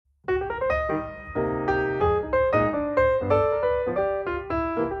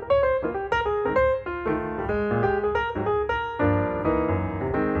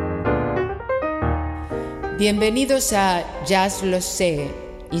Bienvenidos a Jazz Lo Sé,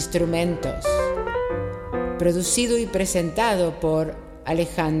 Instrumentos, producido y presentado por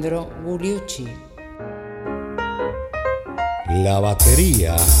Alejandro Gugliucci. La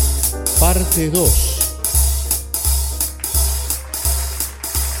batería, parte 2.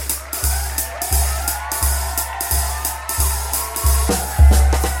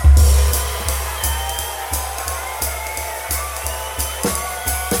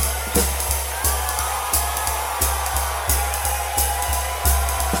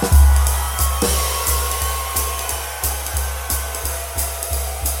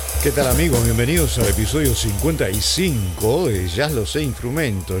 ¿Qué tal, amigos? Bienvenidos al episodio 55 de Jazz Lo Sé,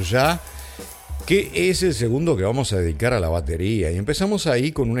 Instrumentos, ya que es el segundo que vamos a dedicar a la batería. Y empezamos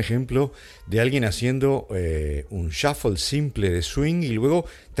ahí con un ejemplo de alguien haciendo un shuffle simple de swing y luego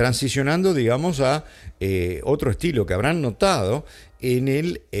transicionando, digamos, a otro estilo que habrán notado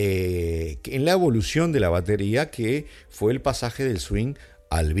en la evolución de la batería, que fue el pasaje del swing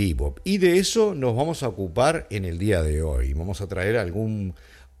al bebop. Y de eso nos vamos a ocupar en el día de hoy. Vamos a traer algún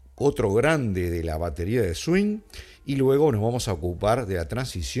otro grande de la batería de swing y luego nos vamos a ocupar de la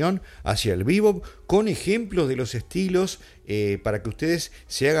transición hacia el bebop con ejemplos de los estilos para que ustedes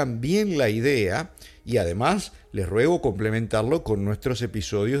se hagan bien la idea, y además les ruego complementarlo con nuestros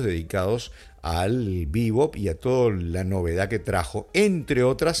episodios dedicados al bebop y a toda la novedad que trajo, entre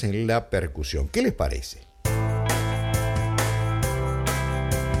otras en la percusión. ¿Qué les parece?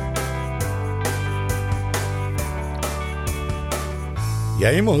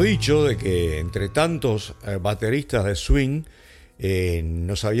 Ya hemos dicho de que entre tantos bateristas de swing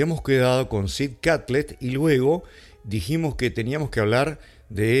nos habíamos quedado con Sid Catlett, y luego dijimos que teníamos que hablar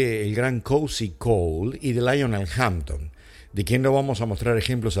del gran Cozy Cole y de Lionel Hampton, de quien no vamos a mostrar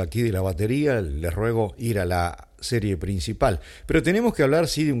ejemplos aquí de la batería. Les ruego ir a la serie principal, pero tenemos que hablar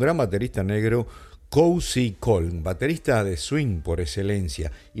sí de un gran baterista negro, Cozy Cole, baterista de swing por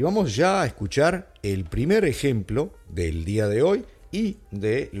excelencia, y vamos ya a escuchar el primer ejemplo del día de hoy y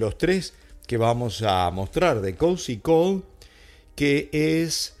de los tres que vamos a mostrar de Cozy Cole, que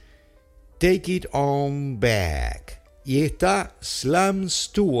es Take It On Back, y está Slam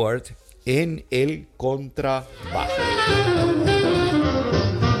Stewart en el contrabajo.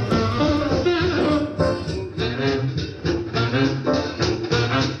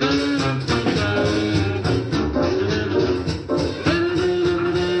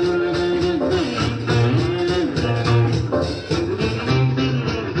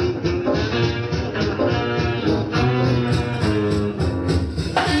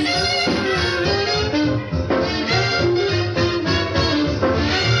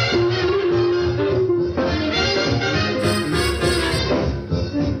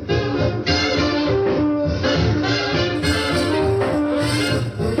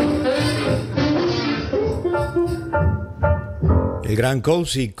 El gran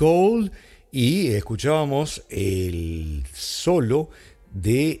Cozy Cole, y escuchábamos el solo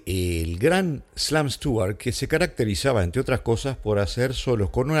del gran Slam Stewart, que se caracterizaba, entre otras cosas, por hacer solos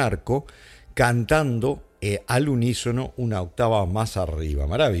con un arco, cantando al unísono una octava más arriba.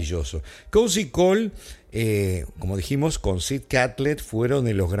 Maravilloso. Cozy Cole, como dijimos, con Sid Catlett, fueron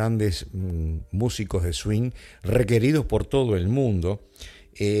de los grandes músicos de swing requeridos por todo el mundo.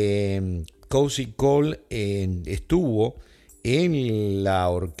 Cozy Cole estuvo en la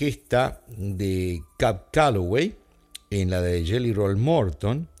orquesta de Cab Calloway, en la de Jelly Roll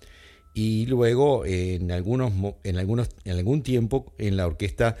Morton, y luego en algún tiempo en la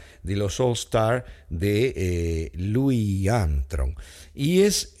orquesta de los All Star de Louis Armstrong. Y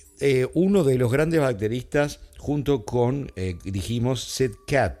es uno de los grandes bateristas, junto con, dijimos, Sid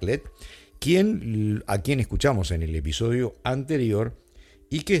Catlett, a quien escuchamos en el episodio anterior,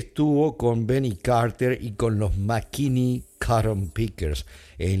 y que estuvo con Benny Carter y con los McKinney Cotton Pickers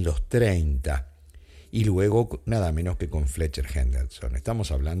en los 30, y luego nada menos que con Fletcher Henderson.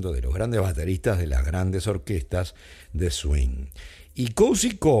 Estamos hablando de los grandes bateristas de las grandes orquestas de swing. Y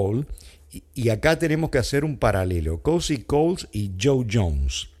Cozy Cole, y acá tenemos que hacer un paralelo, Cozy Cole y Joe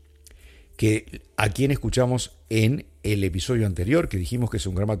Jones, a quien escuchamos en el episodio anterior, que dijimos que es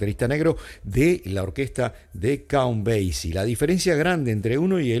un gran baterista negro de la orquesta de Count Basie. La diferencia grande entre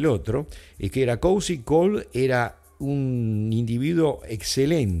uno y el otro es que Cozy Cole era un individuo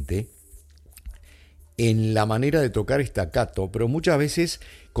excelente en la manera de tocar staccato, pero muchas veces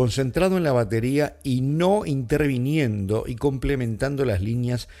concentrado en la batería y no interviniendo y complementando las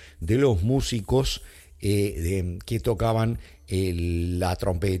líneas de los músicos que tocaban la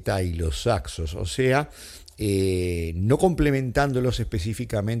trompeta y los saxos, o sea, no complementándolos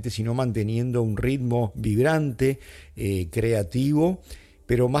específicamente, sino manteniendo un ritmo vibrante, creativo,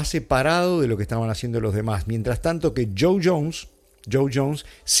 pero más separado de lo que estaban haciendo los demás. Mientras tanto que Joe Jones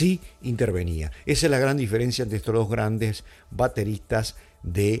sí intervenía. Esa es la gran diferencia entre estos dos grandes bateristas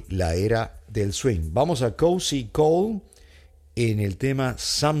de la era del swing. Vamos a Cozy Cole en el tema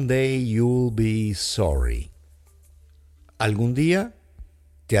Someday You'll Be Sorry. Algún día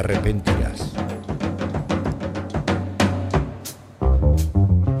te arrepentirás.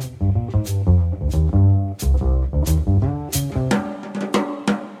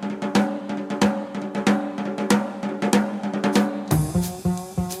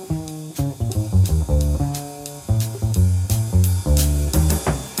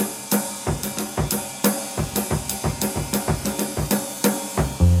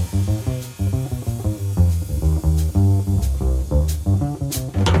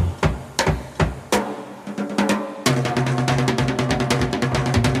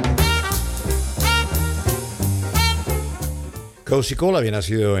 Cozy Cole había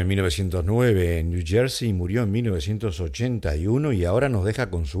nacido en 1909 en New Jersey y murió en 1981 y ahora nos deja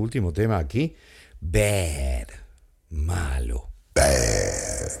con su último tema aquí, Bad, malo.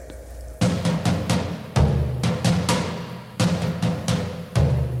 Bad.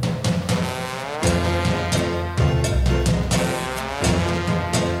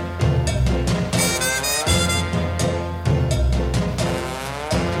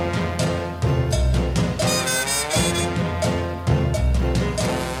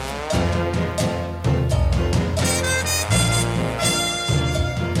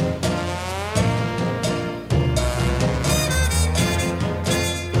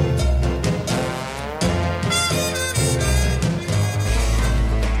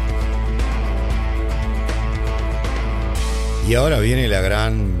 Y ahora viene la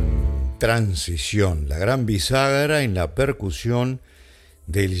gran transición, la gran bisagra en la percusión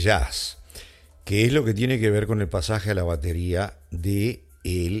del jazz, que es lo que tiene que ver con el pasaje a la batería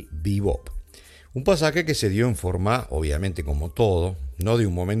del bebop. Un pasaje que se dio en forma, obviamente como todo, no de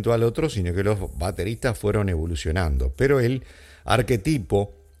un momento al otro, sino que los bateristas fueron evolucionando. Pero el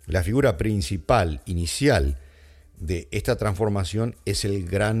arquetipo, la figura principal, inicial de esta transformación es el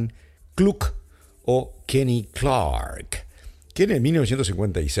gran Cluck o Kenny Clarke, que en el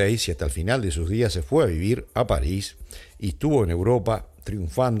 1956 y hasta el final de sus días se fue a vivir a París y estuvo en Europa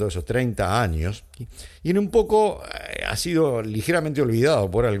triunfando esos 30 años y en un poco ha sido ligeramente olvidado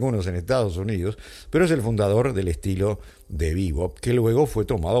por algunos en Estados Unidos, pero es el fundador del estilo de bebop que luego fue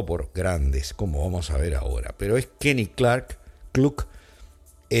tomado por grandes, como vamos a ver ahora. Pero es Kenny Clarke, Cluck,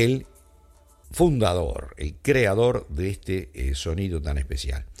 el fundador, el creador de este sonido tan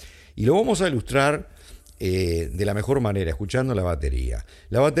especial. Y lo vamos a ilustrar de la mejor manera, escuchando la batería.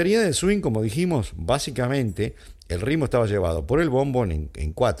 La batería de swing, como dijimos, básicamente el ritmo estaba llevado por el bombo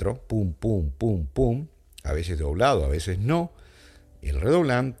en cuatro, pum, pum, pum, pum, a veces doblado, a veces no, el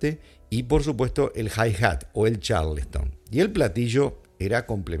redoblante y por supuesto el hi-hat o el charleston. Y el platillo era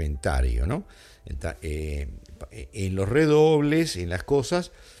complementario, ¿no? En los redobles, en las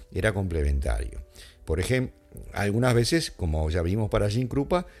cosas, era complementario. Por ejemplo, algunas veces, como ya vimos para Gene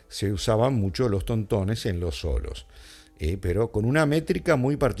Krupa, se usaban mucho los tontones en los solos, pero con una métrica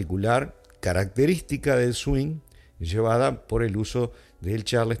muy particular, característica del swing, llevada por el uso del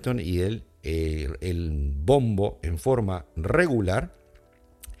charleston y el bombo en forma regular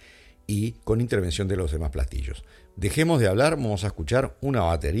y con intervención de los demás platillos. Dejemos de hablar, vamos a escuchar una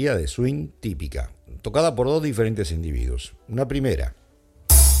batería de swing típica, tocada por dos diferentes individuos. Una primera.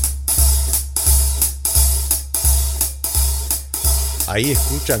 Ahí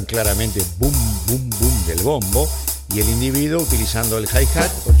escuchan claramente boom, boom, boom del bombo y el individuo utilizando el hi-hat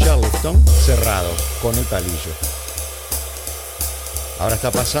o charleston cerrado con el palillo. Ahora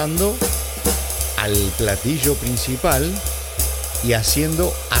está pasando al platillo principal y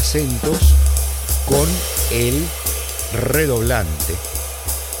haciendo acentos con el redoblante,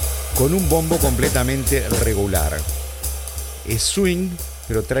 con un bombo completamente regular. Es swing,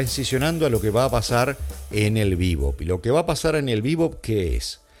 pero transicionando a lo que va a pasar en el bebop. Y lo que va a pasar en el bebop, ¿qué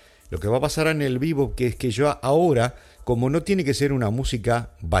es? Lo que va a pasar en el bebop, que es que yo ahora, como no tiene que ser una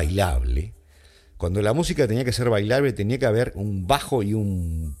música bailable, cuando la música tenía que ser bailable, tenía que haber un bajo y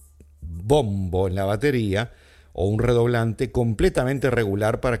un bombo en la batería, o un redoblante completamente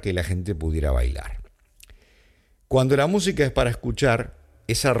regular para que la gente pudiera bailar. Cuando la música es para escuchar,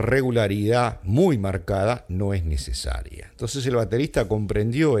 esa regularidad muy marcada no es necesaria. Entonces el baterista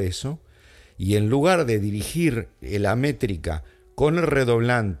comprendió eso y en lugar de dirigir la métrica con el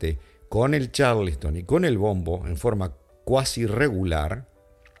redoblante, con el charleston y con el bombo en forma cuasi regular,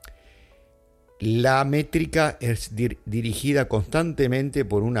 la métrica es dirigida constantemente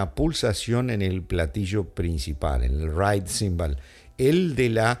por una pulsación en el platillo principal, en el ride cymbal, el de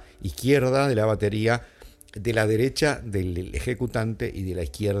la izquierda de la batería, de la derecha del ejecutante y de la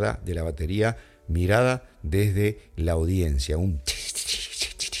izquierda de la batería, mirada desde la audiencia, un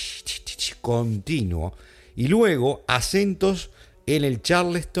continuo. Y luego acentos en el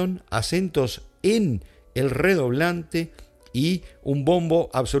charleston, acentos en el redoblante y un bombo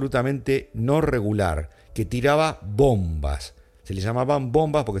absolutamente no regular que tiraba bombas. Se le llamaban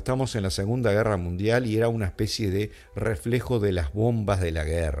bombas porque estamos en la Segunda Guerra Mundial y era una especie de reflejo de las bombas de la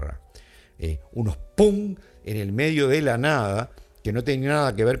guerra. Unos pum en el medio de la nada que no tenía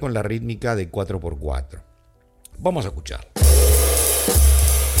nada que ver con la rítmica de 4x4. Vamos a escuchar.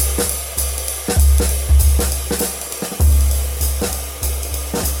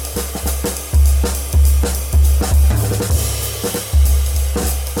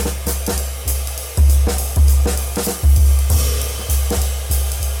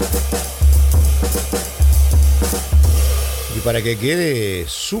 Para que quede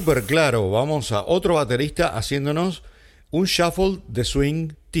súper claro, vamos a otro baterista haciéndonos un shuffle de swing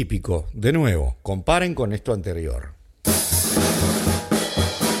típico. De nuevo, comparen con esto anterior.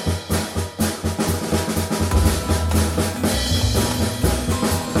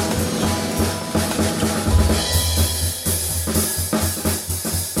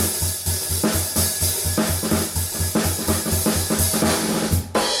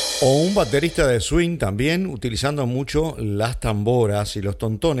 O un baterista de swing también, utilizando mucho las tamboras y los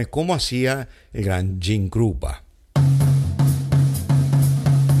tontones, como hacía el gran Gene Krupa.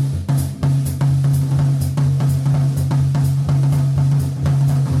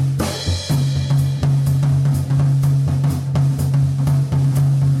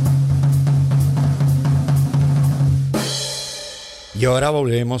 Y ahora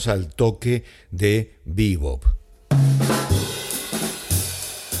volvemos al toque de bebop.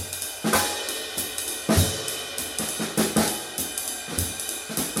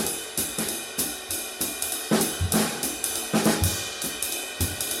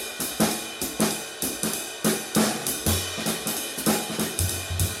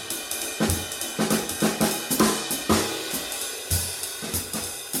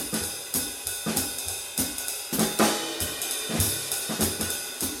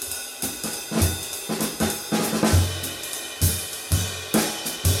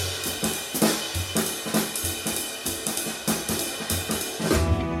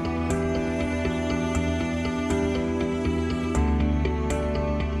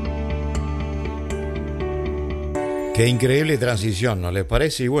 Qué increíble transición, ¿no les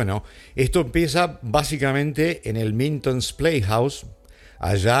parece? Y bueno, esto empieza básicamente en el Minton's Playhouse,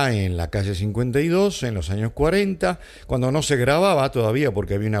 allá en la calle 52, en los años 40, cuando no se grababa todavía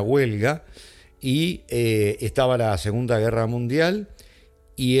porque había una huelga y estaba la Segunda Guerra Mundial,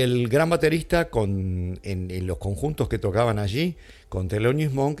 y el gran baterista en los conjuntos que tocaban allí con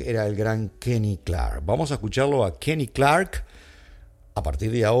Thelonious Monk era el gran Kenny Clarke. Vamos a escucharlo a Kenny Clarke a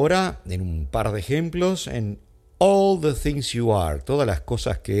partir de ahora en un par de ejemplos en All the Things You Are, todas las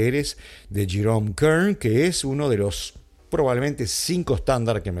cosas que eres, de Jerome Kern, que es uno de los probablemente 5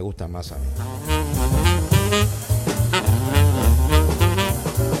 estándares que me gustan más a mí.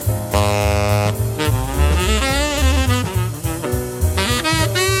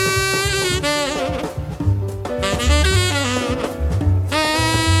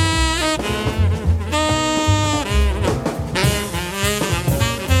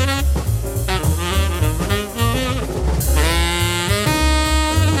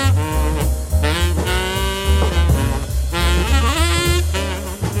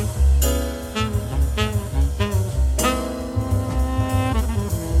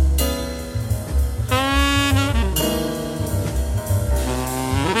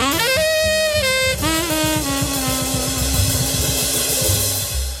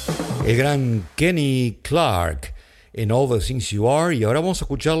 El gran Kenny Clarke en All the Things You Are, y ahora vamos a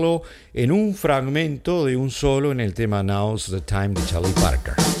escucharlo en un fragmento de un solo en el tema Now's the Time de Charlie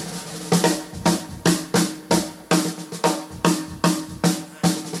Parker.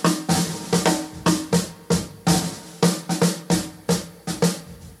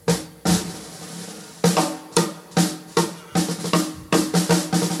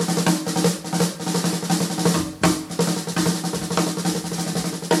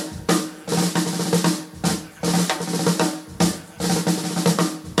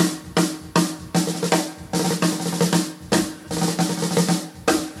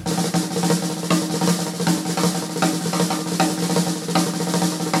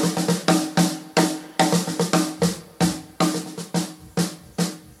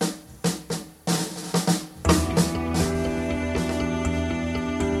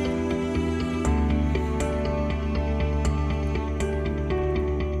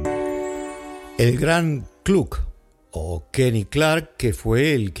 El gran Cluck o Kenny Clarke, que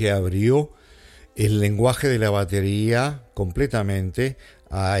fue el que abrió el lenguaje de la batería completamente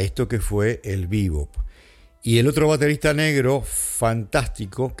a esto que fue el bebop. Y el otro baterista negro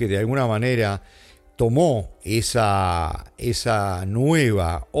fantástico que de alguna manera tomó esa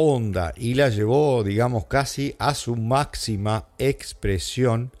nueva onda y la llevó, digamos, casi a su máxima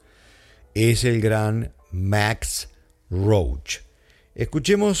expresión, es el gran Max Roach.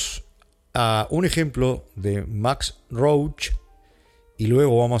 Escuchemos un ejemplo de Max Roach y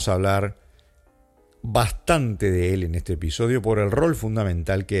luego vamos a hablar bastante de él en este episodio por el rol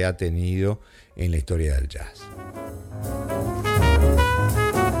fundamental que ha tenido en la historia del jazz.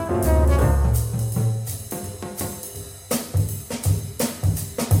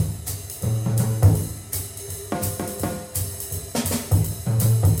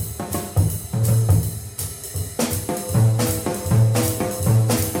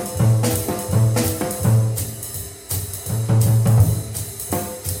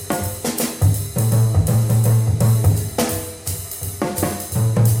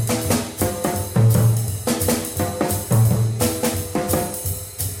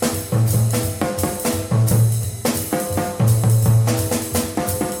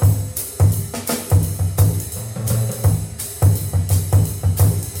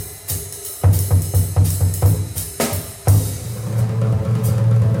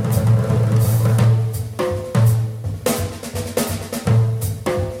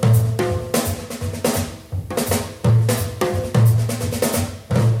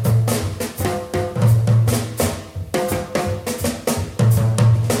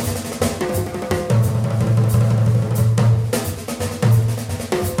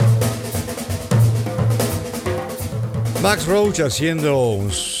 Max Roach haciendo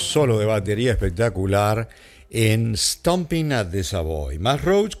un solo de batería espectacular en Stomping at the Savoy. Max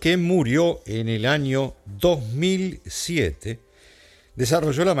Roach, que murió en el año 2007,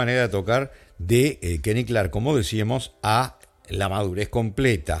 desarrolló la manera de tocar de Kenny Clarke, como decíamos, a la madurez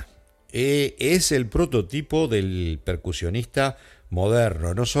completa. Es el prototipo del percusionista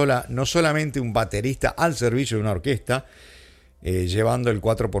moderno, no solamente un baterista al servicio de una orquesta, llevando el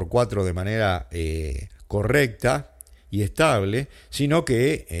 4x4 de manera correcta y estable, sino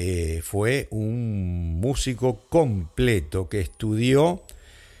que fue un músico completo que estudió,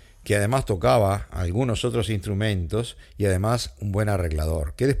 que además tocaba algunos otros instrumentos y además un buen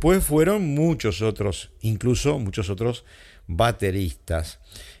arreglador, que después fueron muchos otros, incluso muchos otros bateristas.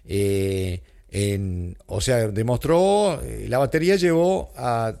 Demostró, la batería llevó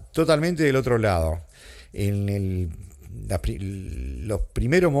totalmente del otro lado. En los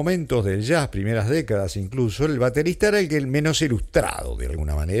primeros momentos del jazz, primeras décadas incluso, el baterista era el que menos ilustrado de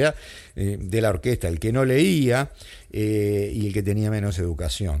alguna manera de la orquesta, el que no leía y el que tenía menos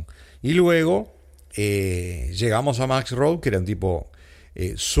educación. Y luego llegamos a Max Roach, que era un tipo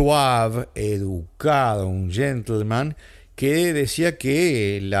suave, educado, un gentleman, que decía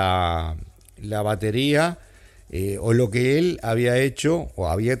que la batería o lo que él había hecho o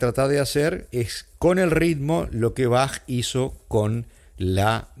había tratado de hacer es con el ritmo lo que Bach hizo con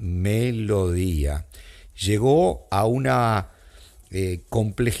la melodía. Llegó a una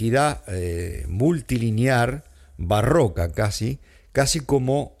complejidad multilinear, barroca casi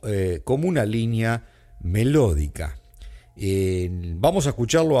como una línea melódica. Vamos a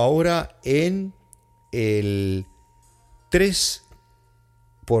escucharlo ahora en el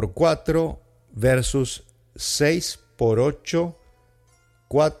 3x4 versus 6x8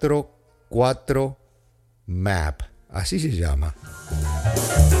 4/4 map, así se llama.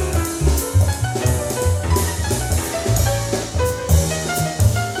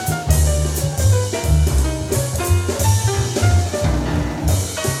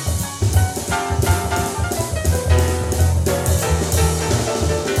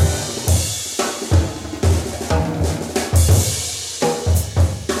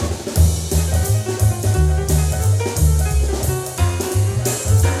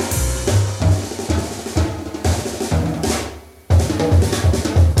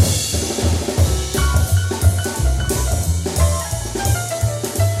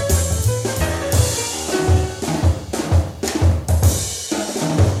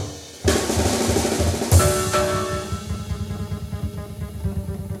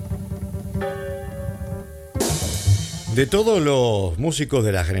 De todos los músicos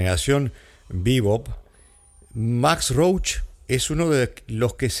de la generación bebop, Max Roach es uno de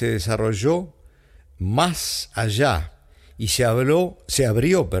los que se desarrolló más allá y se abrió,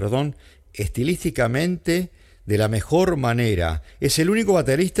 estilísticamente de la mejor manera. Es el único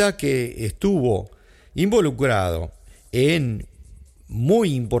baterista que estuvo involucrado en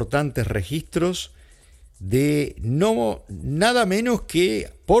muy importantes registros de no nada menos que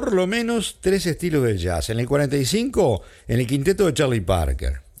por lo menos 3 estilos del jazz. En el 45, en el quinteto de Charlie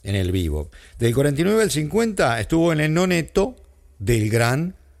Parker, en el bebop. Del 49 al 50 estuvo en el noneto del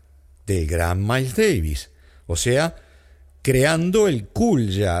gran Miles Davis. O sea, creando el cool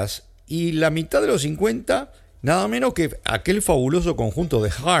jazz. Y la mitad de los 50, nada menos que aquel fabuloso conjunto de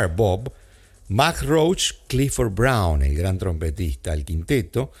hard bop, Max Roach, Clifford Brown, el gran trompetista, el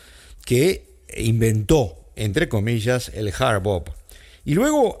quinteto, que inventó, entre comillas, el hard bop. Y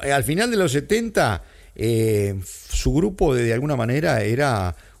luego, al final de los 70, su grupo de alguna manera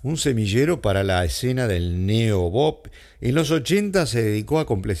era un semillero para la escena del neo-bop. En los 80 se dedicó a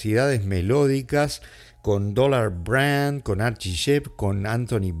complejidades melódicas con Dollar Brand, con Archie Shepp, con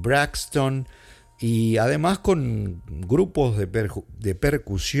Anthony Braxton y además con grupos de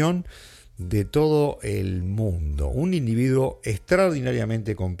percusión de todo el mundo. Un individuo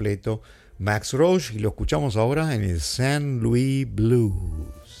extraordinariamente completo, Max Roach, y lo escuchamos ahora en el St. Louis Blues.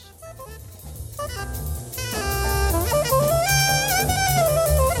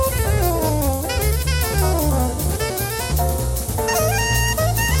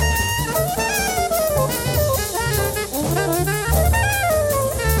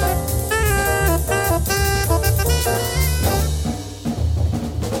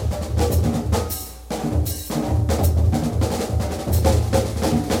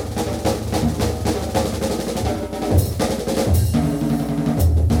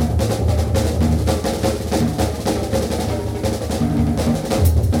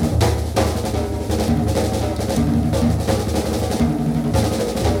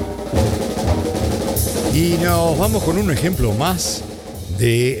 Y nos vamos con un ejemplo más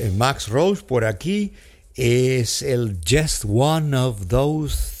de Max Roach. Por aquí es el Just One of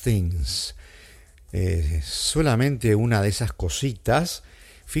Those Things. Solamente una de esas cositas.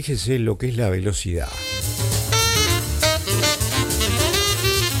 Fíjese lo que es la velocidad.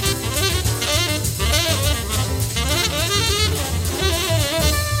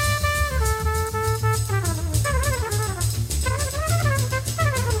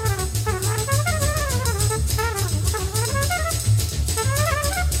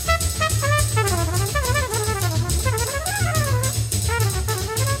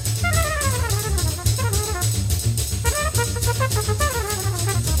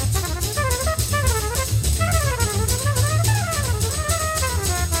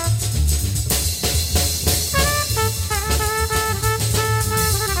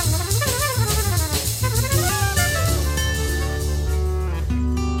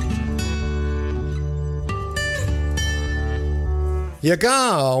 Y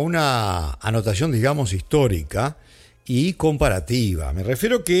acá una anotación, digamos, histórica y comparativa. Me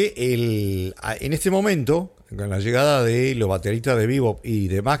refiero que en este momento, con la llegada de los bateristas de bebop y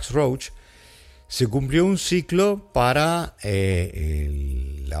de Max Roach, se cumplió un ciclo para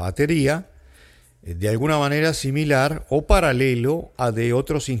la batería de alguna manera similar o paralelo a de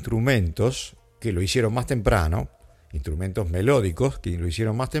otros instrumentos que lo hicieron más temprano, instrumentos melódicos que lo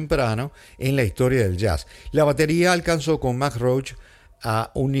hicieron más temprano en la historia del jazz. La batería alcanzó con Max Roach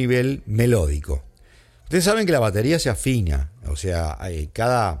a un nivel melódico. Ustedes saben que la batería se afina, o sea,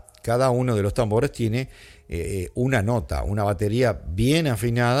 cada uno de los tambores tiene una nota. Una batería bien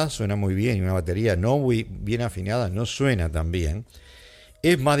afinada suena muy bien y una batería no muy bien afinada no suena tan bien.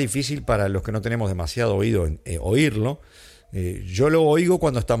 Es más difícil para los que no tenemos demasiado oído oírlo. Yo lo oigo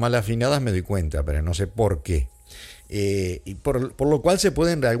cuando está mal afinada, me doy cuenta, pero no sé por qué. Y por lo cual se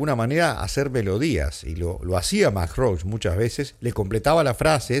pueden de alguna manera hacer melodías, y lo hacía Max Roach muchas veces, le completaba las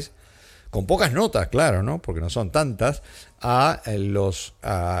frases con pocas notas, claro, ¿no? Porque no son tantas, a los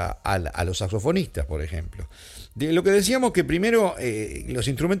saxofonistas, por ejemplo. De lo que decíamos, que primero los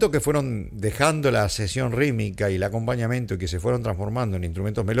instrumentos que fueron dejando la sesión rítmica y el acompañamiento, y que se fueron transformando en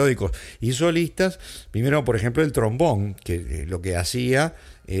instrumentos melódicos y solistas, primero, por ejemplo, el trombón, que lo que hacía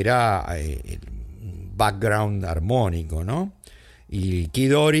era background armónico, ¿no? Y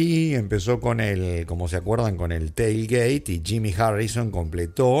Kid Ory empezó con como se acuerdan, con el tailgate, y Jimmy Harrison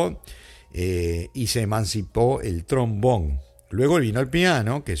completó y se emancipó el trombón. Luego vino el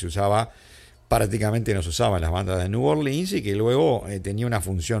piano, que se usaba, prácticamente no se usaba en las bandas de New Orleans, y que luego tenía una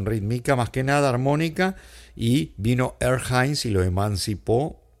función rítmica más que nada armónica, y vino Earl Hines y lo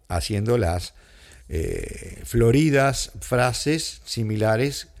emancipó haciendo las floridas frases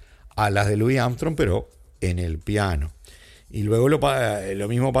similares a las de Louis Armstrong, pero en el piano. Y luego lo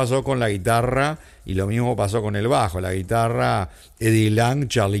mismo pasó con la guitarra, y lo mismo pasó con el bajo. La guitarra, Eddie Lang,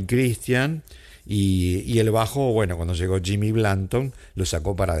 Charlie Christian, y el bajo, bueno, cuando llegó Jimmy Blanton, lo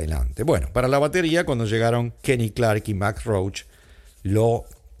sacó para adelante. Bueno, para la batería, cuando llegaron Kenny Clarke y Max Roach,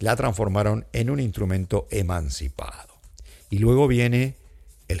 la transformaron en un instrumento emancipado. Y luego viene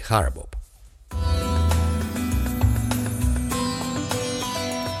el hard bop.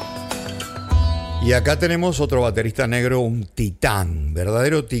 Y acá tenemos otro baterista negro, un titán,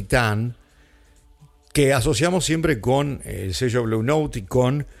 verdadero titán, que asociamos siempre con el sello Blue Note y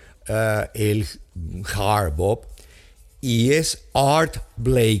con el hard bop, y es Art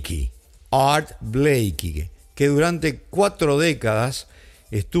Blakey. Art Blakey, que durante 4 décadas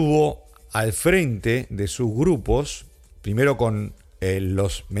estuvo al frente de sus grupos, primero con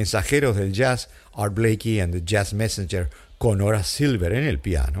los mensajeros del jazz, Art Blakey and the Jazz Messenger, con Horace Silver en el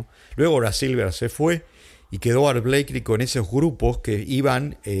piano. Luego Horace Silver se fue y quedó Art Blakey con esos grupos que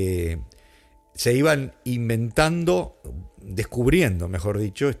se iban inventando, descubriendo, mejor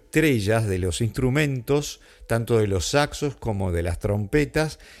dicho, estrellas de los instrumentos, tanto de los saxos como de las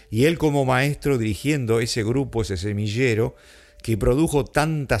trompetas, y él como maestro dirigiendo ese grupo, ese semillero, que produjo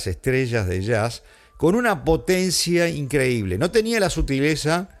tantas estrellas de jazz con una potencia increíble. No tenía la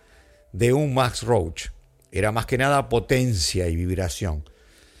sutileza de un Max Roach, era más que nada potencia y vibración,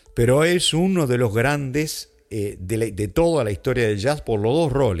 pero es uno de los grandes de toda la historia del jazz por los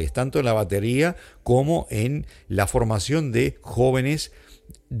dos roles, tanto en la batería como en la formación de jóvenes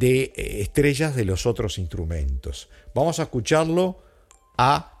de estrellas de los otros instrumentos. Vamos a escucharlo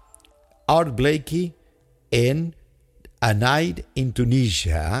a Art Blakey en A Night in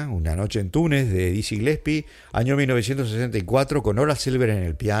Tunisia, una noche en Túnez, de Dizzy Gillespie, año 1964, con Horace Silver en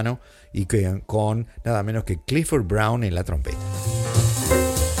el piano y con nada menos que Clifford Brown en la trompeta.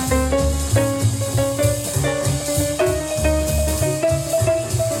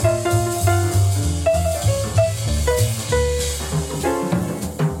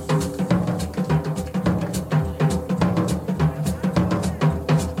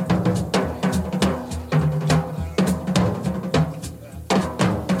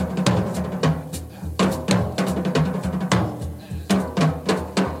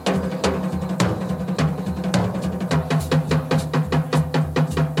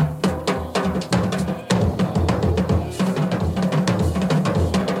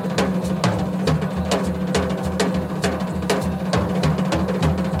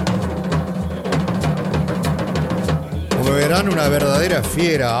 Una verdadera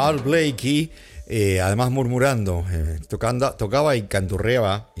fiera, Art Blakey, además murmurando, tocaba y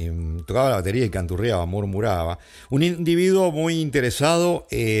canturreaba, tocaba la batería y canturreaba, murmuraba. Un individuo muy interesado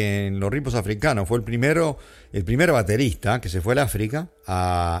en los ritmos africanos, fue el primer baterista que se fue al África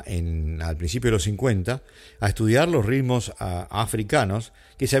al principio de los 50 a estudiar los ritmos africanos,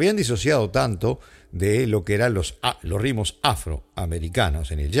 que se habían disociado tanto de lo que eran los ritmos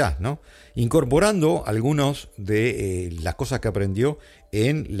afroamericanos en el jazz, ¿no? Incorporando algunos de las cosas que aprendió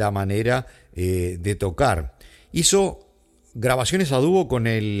en la manera de tocar. Hizo grabaciones a dúo con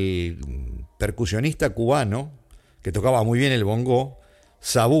el percusionista cubano que tocaba muy bien el bongo,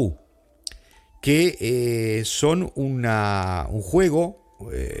 Sabú, que son un juego,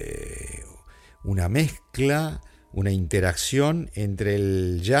 una mezcla, una interacción entre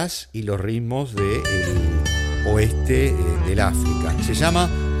el jazz y los ritmos del oeste del África. Se llama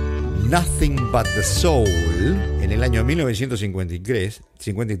Nothing But The Soul, en el año 1953,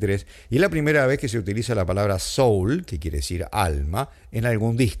 y es la primera vez que se utiliza la palabra soul, que quiere decir alma, en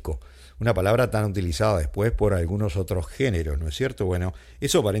algún disco. Una palabra tan utilizada después por algunos otros géneros, ¿no es cierto? Bueno,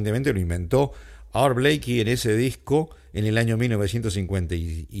 eso aparentemente lo inventó Art Blakey en ese disco en el año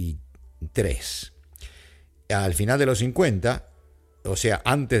 1953. Al final de los 50, o sea,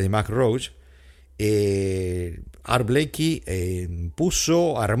 antes de Max Roach, Art Blakey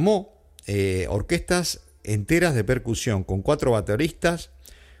armó orquestas enteras de percusión con 4 bateristas,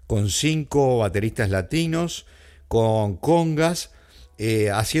 con 5 bateristas latinos, con congas,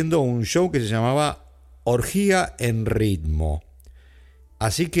 haciendo un show que se llamaba Orgía en Ritmo.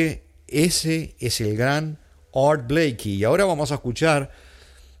 Así que ese es el gran Art Blakey. Y ahora vamos a escuchar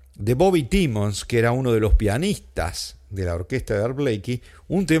de Bobby Timmons, que era uno de los pianistas de la orquesta de Art Blakey,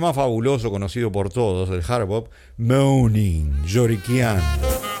 un tema fabuloso conocido por todos, el hard bop, Moaning,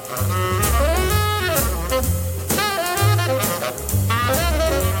 lloriqueando.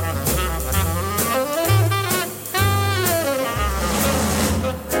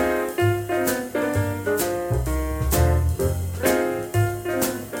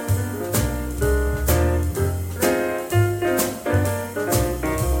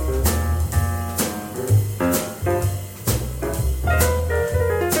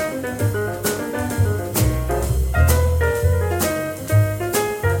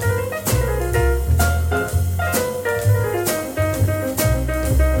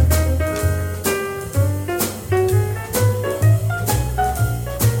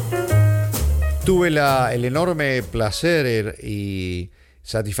 el enorme placer y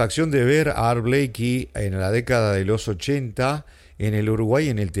satisfacción de ver a Art Blakey en la década de los 80 en el Uruguay,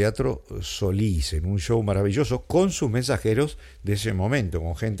 en el Teatro Solís, en un show maravilloso con sus mensajeros de ese momento,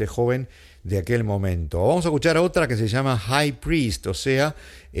 con gente joven de aquel momento. Vamos a escuchar otra que se llama High Priest, o sea,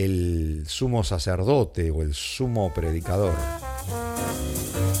 el sumo sacerdote o el sumo predicador.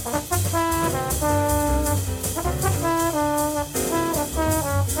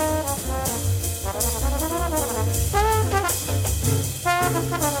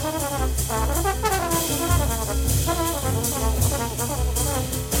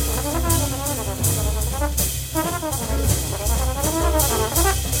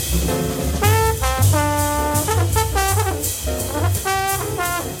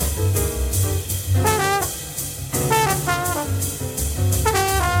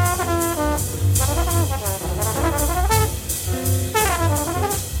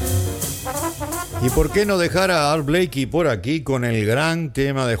 ¿Y por qué no dejar a Art Blakey por aquí con el gran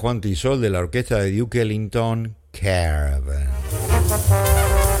tema de Juan Tisol de la orquesta de Duke Ellington, Caravan?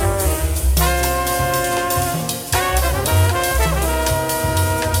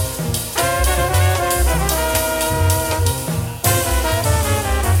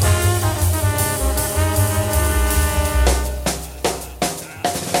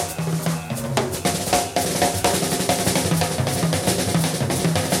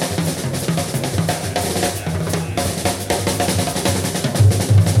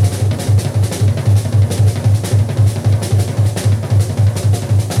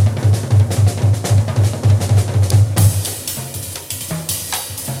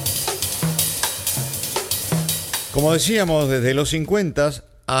 Como decíamos, desde los 50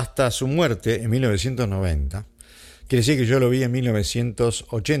 hasta su muerte en 1990, quiere decir que yo lo vi en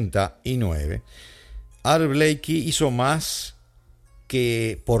 1989, Art Blakey hizo más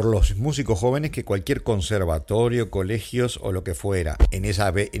que por los músicos jóvenes que cualquier conservatorio, colegios o lo que fuera en esa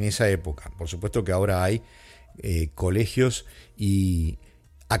época. Por supuesto que ahora hay colegios y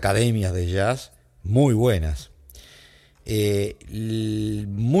academias de jazz muy buenas.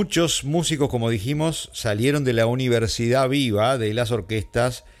 Muchos músicos, como dijimos, salieron de la universidad viva de las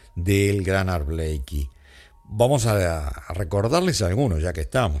orquestas del gran Art Blakey. Vamos a recordarles algunos, ya que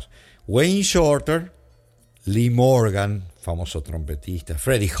estamos. Wayne Shorter, Lee Morgan, famoso trompetista,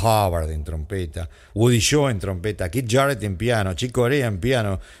 Freddie Hubbard en trompeta, Woody Shaw en trompeta, Keith Jarrett en piano, Chick Corea en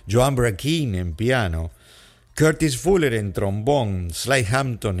piano, Joan Braquin en piano, Curtis Fuller en trombón, Sly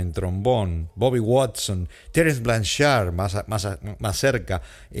Hampton en trombón, Bobby Watson, Terence Blanchard más cerca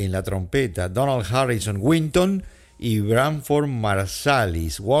en la trompeta, Donald Harrison Winton y Branford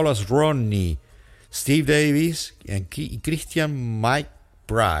Marsalis, Wallace Rodney, Steve Davis y Christian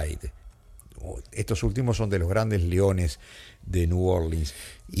McBride. Estos últimos son de los grandes leones de New Orleans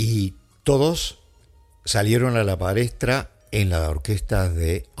y todos salieron a la palestra en la orquesta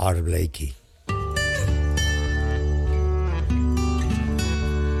de Art Blakey.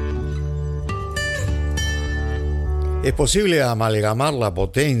 Es posible amalgamar la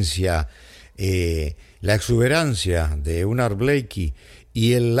potencia, la exuberancia de un Art Blakey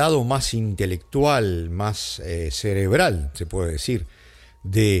y el lado más intelectual, más cerebral, se puede decir,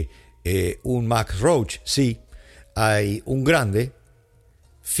 de un Max Roach. Sí, hay un grande,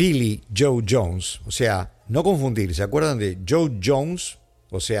 Philly Joe Jones, o sea, no confundir, ¿se acuerdan de Joe Jones?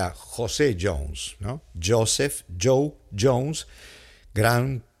 O sea, José Jones, ¿no? Joseph Joe Jones,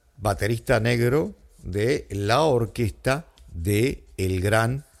 gran baterista negro de la orquesta de el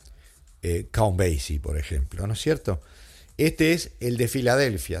gran Count Basie, por ejemplo, ¿no es cierto? Este es el de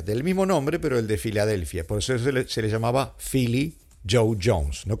Filadelfia, del mismo nombre, pero el de Filadelfia, por eso se le llamaba Philly Joe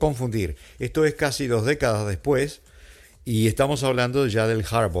Jones, no confundir. Esto es casi 2 décadas después y estamos hablando ya del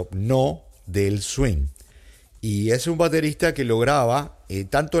hard bop, no del swing. Y es un baterista que lograba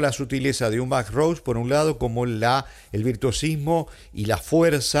tanto la sutileza de un Max Roach por un lado como el virtuosismo y la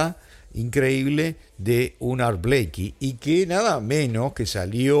fuerza increíble de un Art Blakey, y que nada menos que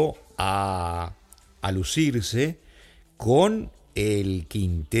salió a lucirse con el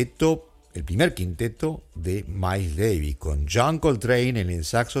primer quinteto de Miles Davis, con John Coltrane en el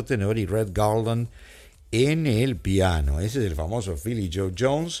saxo tenor y Red Garland en el piano. Ese es el famoso Philly Joe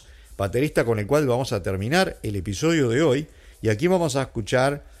Jones, baterista con el cual vamos a terminar el episodio de hoy, y aquí vamos a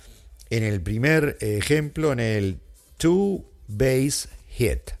escuchar en el primer ejemplo, en el Two Bass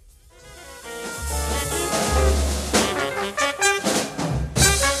Hit.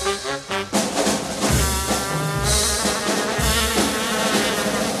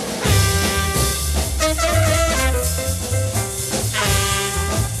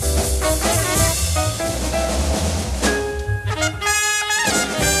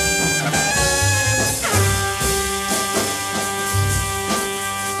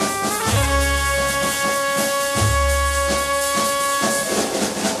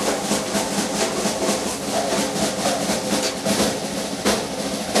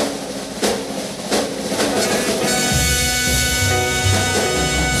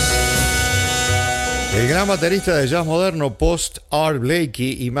 gran baterista de jazz moderno post Art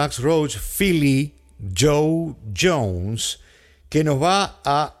Blakey y Max Roach, Philly Joe Jones, que nos va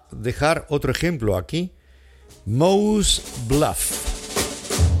a dejar otro ejemplo aquí, Moose Bluff.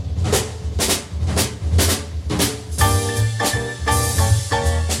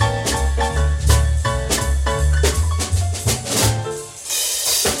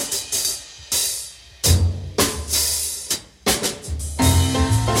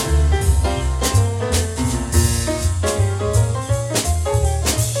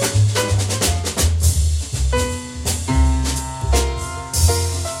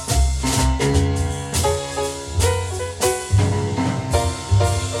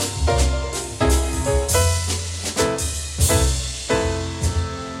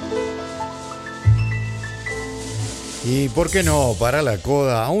 Y por qué no, para la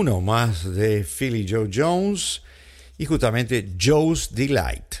coda, uno más de Philly Joe Jones y justamente Joe's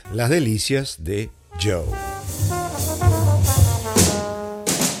Delight, las delicias de Joe.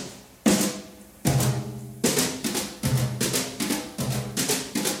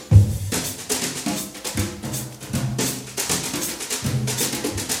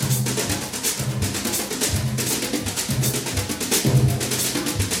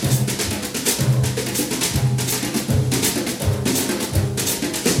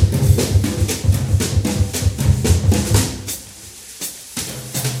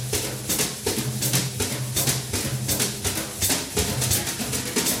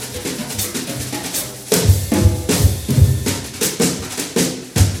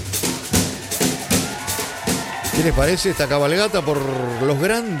 ¿Qué les parece esta cabalgata por los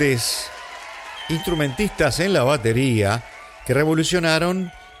grandes instrumentistas en la batería que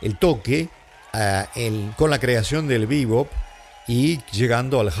revolucionaron el toque con la creación del bebop y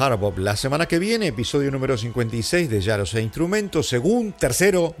llegando al hard bop? La semana que viene, episodio número 56 de Ya lo sé instrumentos,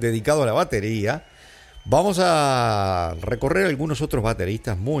 tercero dedicado a la batería. Vamos a recorrer algunos otros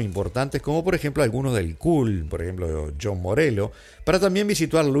bateristas muy importantes, como por ejemplo algunos del Cool, por ejemplo John Morello, para también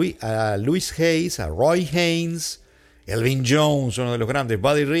visitar a Louis Hayes, a Roy Haynes, Elvin Jones, uno de los grandes,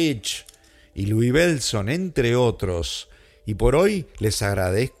 Buddy Rich y Louis Bellson, entre otros. Y por hoy les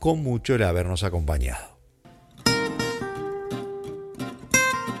agradezco mucho el habernos acompañado.